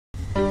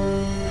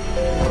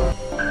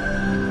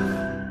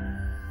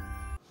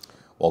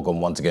Welcome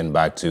once again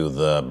back to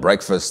The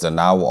Breakfast, and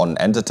now on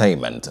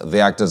entertainment. The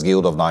Actors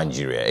Guild of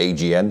Nigeria,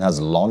 AGN, has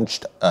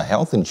launched a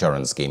health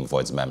insurance scheme for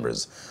its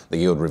members. The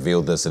Guild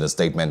revealed this in a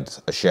statement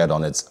shared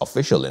on its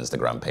official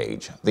Instagram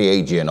page.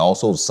 The AGN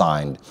also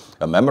signed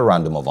a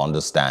memorandum of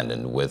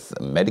understanding with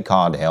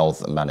Medicard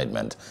Health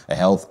Management, a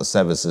health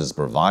services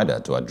provider,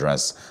 to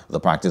address the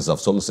practice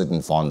of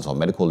soliciting funds for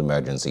medical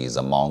emergencies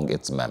among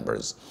its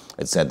members.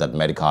 It said that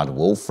Medicard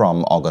will,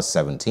 from August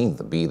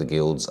 17th, be the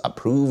Guild's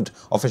approved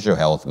official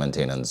health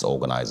maintenance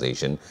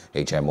organization,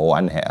 HMO,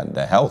 and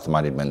the health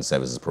management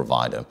services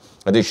provider.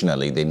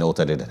 Additionally, they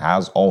noted it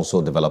has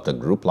also developed a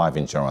group life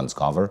insurance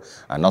cover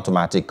and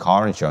automatic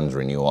car insurance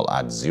renewal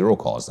at zero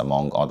cost,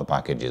 among other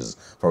packages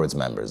for its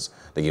members.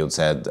 The Guild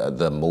said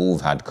the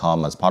move had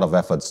come as part of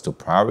efforts to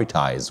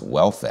prioritize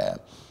welfare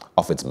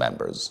of its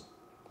members.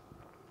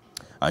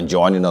 And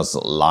joining us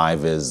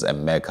live is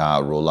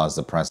Emeka Rolas,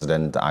 the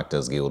President,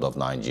 Actors Guild of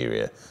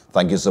Nigeria.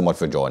 Thank you so much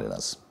for joining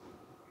us.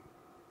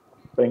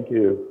 Thank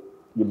you.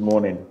 Good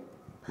morning.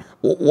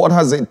 What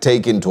has it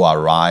taken to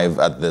arrive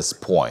at this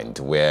point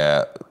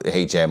where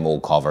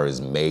HMO cover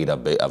is made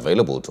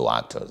available to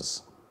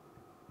actors?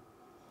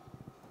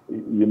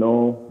 You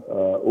know,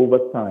 over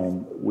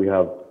time, we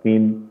have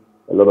seen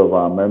a lot of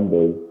our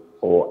members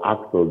or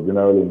actors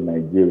generally in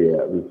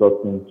Nigeria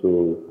resorting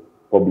to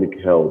public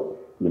health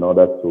in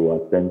order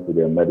to attend to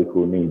their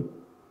medical needs.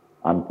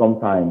 And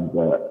sometimes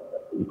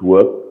it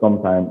works,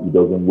 sometimes it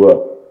doesn't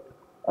work.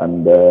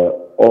 And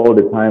all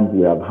the times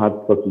we have had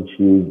such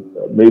issues,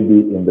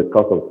 maybe in the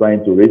course of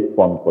trying to raise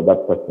funds for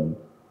that person,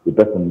 the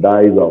person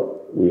dies off.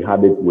 We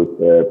had it with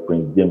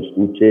Prince James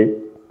Uche,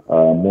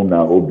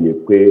 Muna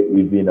Obiekwe,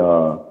 even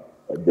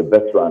the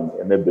veteran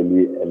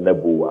Enebeli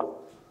Elebuwa.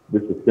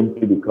 This is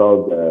simply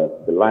because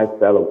the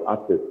lifestyle of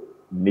artists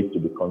needs to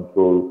be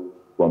controlled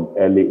from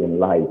early in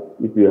life.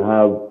 If you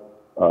have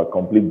a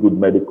complete good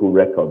medical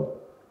record,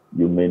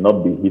 you may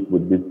not be hit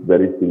with these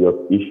very serious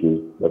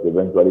issues that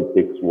eventually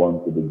takes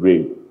one to the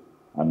grave.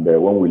 And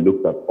when we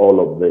looked at all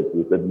of this,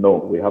 we said, no,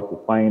 we have to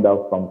find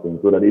out something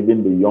so that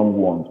even the young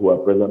ones who are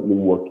presently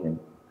working,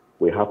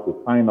 we have to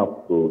sign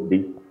up to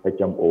this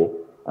HMO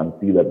and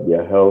see that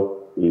their health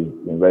is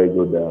in very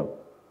good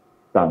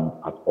stand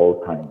at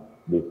all times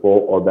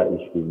before other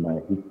issues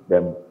might hit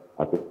them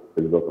as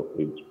a result of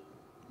age.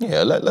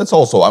 Yeah, let's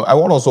also, I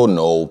want to also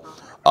know,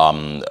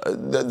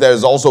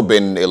 there's also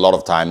been a lot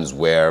of times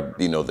where,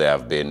 there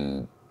have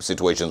been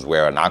situations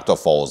where an actor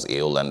falls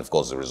ill and, of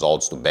course, it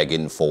results to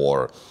begging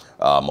for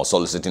or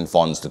soliciting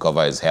funds to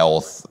cover his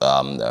health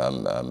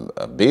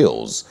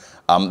bills.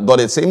 But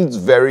it seems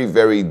very,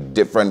 very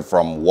different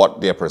from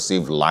what their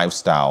perceived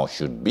lifestyle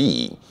should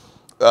be.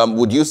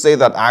 Would you say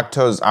that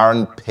actors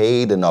aren't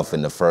paid enough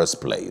in the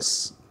first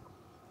place?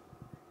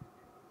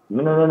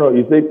 No.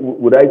 You say,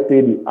 would I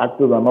say the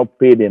actors are not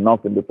paid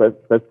enough in the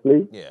first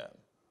place? Yeah.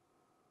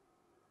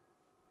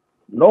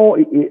 No,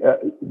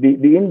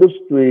 the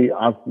industry,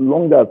 as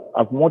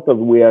much as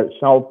we are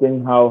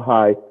shouting how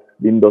high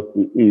the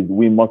industry is,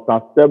 we must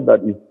accept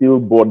that it's still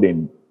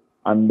burdened.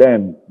 And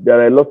then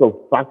there are a lot of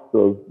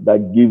factors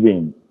that give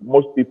in.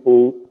 Most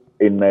people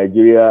in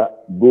Nigeria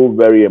go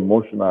very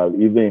emotional,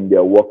 even in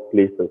their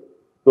workplaces.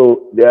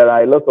 So there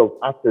are a lot of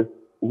artists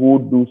who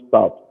do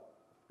stuff,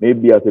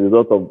 maybe as a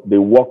result of they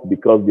work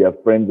because their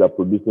friends are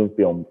producing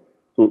films.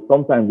 So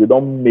sometimes they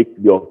don't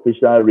make the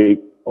official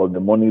rate or the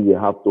money they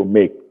have to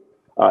make.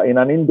 In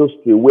an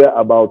industry where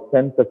about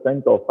 10%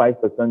 or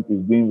 5%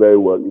 is doing very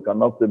well, you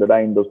cannot say that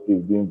that industry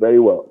is doing very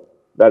well.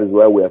 That is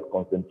why we have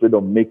concentrated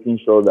on making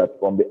sure that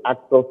from the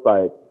actor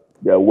side,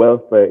 their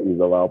welfare is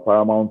of our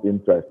paramount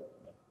interest.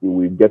 If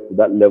we get to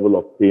that level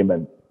of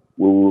payment,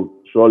 we will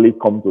surely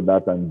come to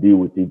that and deal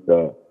with it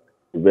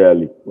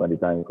severely when the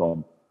time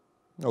comes.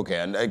 Okay,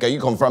 and can you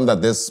confirm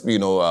that this,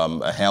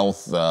 a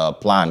health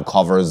plan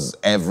covers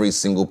every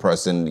single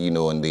person,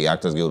 in the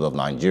Actors Guild of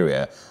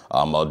Nigeria?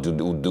 Or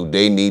do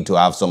they need to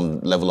have some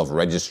level of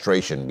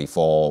registration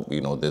before,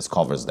 this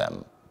covers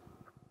them?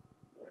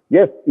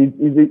 Yes,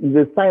 it's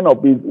a sign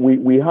up.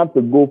 We have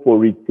to go for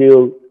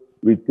retail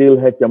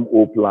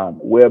HMO plan,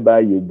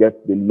 whereby you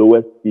get the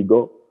lowest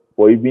figure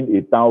for even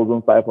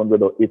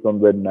 1,500 or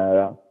 800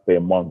 naira per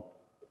month.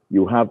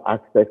 You have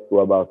access to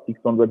about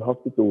 600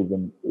 hospitals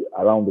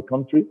around the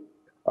country.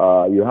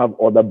 You have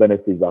other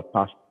benefits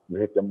attached to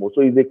the HMO.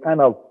 So it's a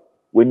kind of,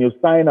 when you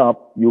sign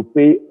up, you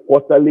pay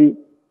quarterly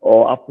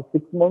or after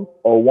 6 months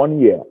or 1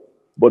 year.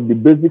 But the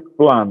basic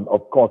plan,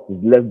 of course, is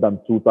less than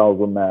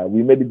 2,000 naira.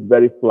 We made it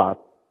very flat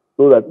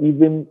so that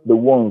even the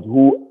ones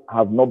who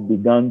have not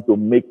begun to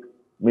make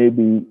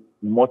maybe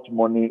much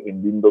money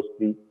in the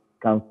industry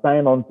can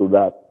sign on to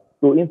that.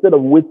 So instead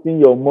of wasting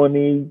your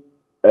money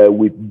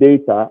with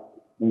data,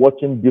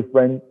 watching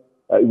different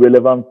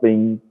irrelevant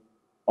things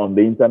on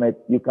the internet,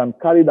 you can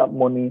carry that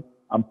money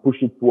and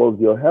push it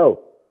towards your health,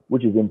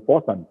 which is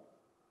important.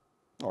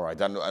 All right.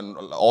 And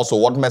also,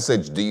 what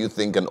message do you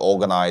think an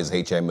organized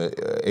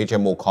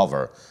HMO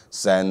cover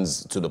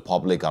sends to the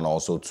public and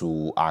also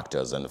to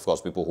actors and, of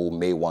course, people who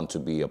may want to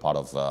be a part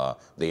of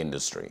the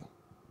industry?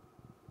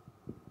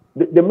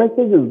 The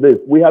message is this.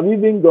 We have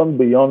even gone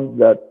beyond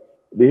that.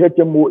 The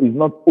HMO is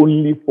not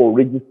only for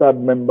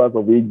registered members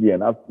of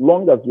AGN. As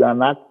long as you're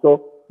an actor,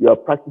 you are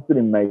practicing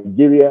in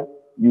Nigeria,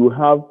 you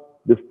have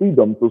the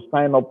freedom to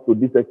sign up to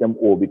this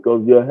HMO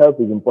because your health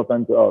is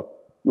important to us.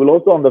 You'll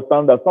also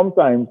understand that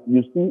sometimes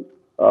you see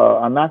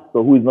an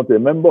actor who is not a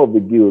member of the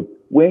guild.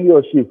 When he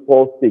or she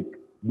falls sick,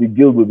 the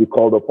guild will be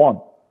called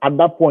upon. At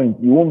that point,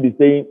 you won't be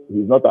saying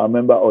he's not our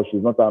member or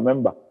she's not our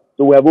member.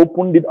 So we have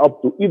opened it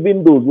up to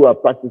even those who are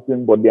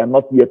practicing, but they are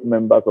not yet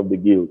members of the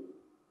guild.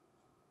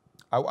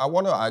 I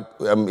want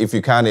to, if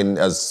you can, in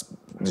as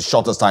the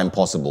shortest time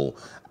possible,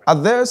 are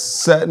there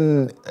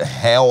certain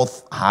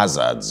health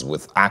hazards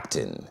with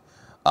acting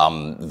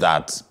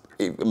that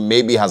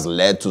maybe has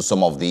led to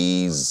some of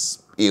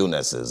these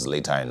illnesses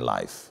later in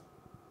life?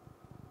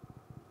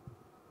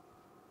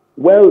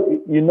 Well,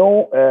 you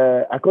know,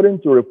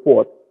 according to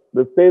reports,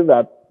 they say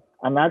that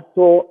an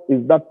actor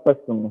is that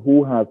person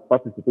who has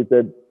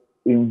participated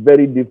in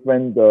very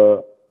different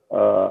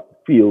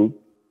fields.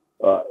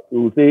 You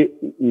will say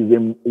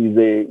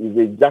is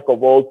a jack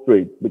of all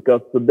trades,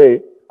 because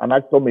today an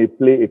actor may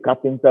play a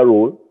carpenter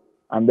role,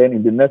 and then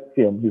in the next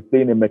film he's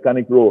playing a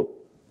mechanic role.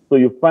 So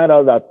you find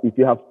out that if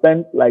you have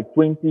spent like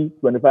 20,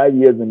 25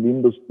 years in the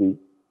industry,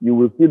 you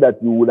will see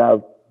that you would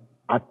have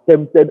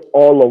attempted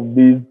all of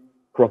these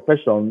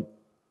professions,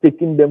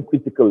 taking them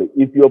critically.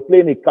 If you're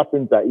playing a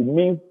carpenter, it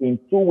means in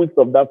 2 weeks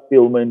of that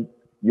filming,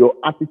 your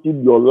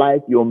attitude, your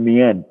life, your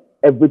mien,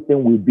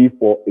 everything will be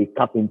for a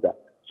carpenter.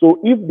 So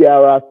if there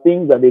are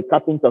things that a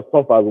carpenter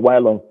suffers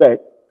while on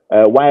set,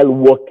 while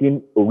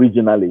working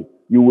originally,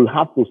 you will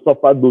have to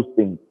suffer those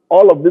things.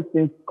 All of these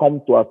things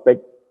come to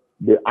affect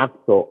the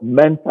actor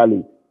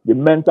mentally. The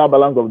mental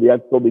balance of the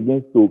actor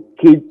begins to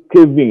cave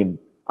in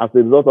as a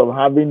result of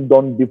having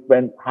done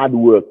different hard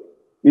work.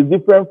 It's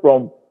different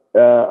from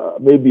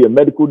maybe a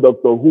medical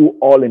doctor who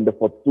all in the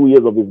 42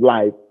 years of his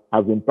life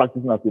has been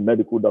practicing as a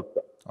medical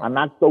doctor. An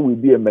actor will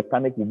be a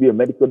mechanic, will be a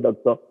medical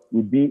doctor,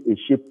 will be a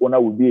ship owner,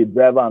 will be a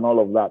driver, and all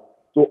of that.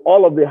 So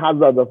all of the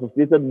hazards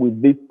associated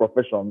with these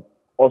professions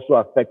also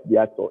affect the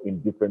actor in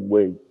different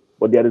ways.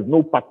 But there is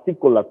no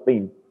particular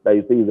thing that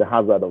you say is a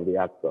hazard of the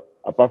actor,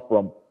 apart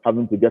from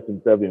having to get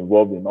himself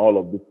involved in all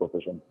of these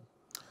professions.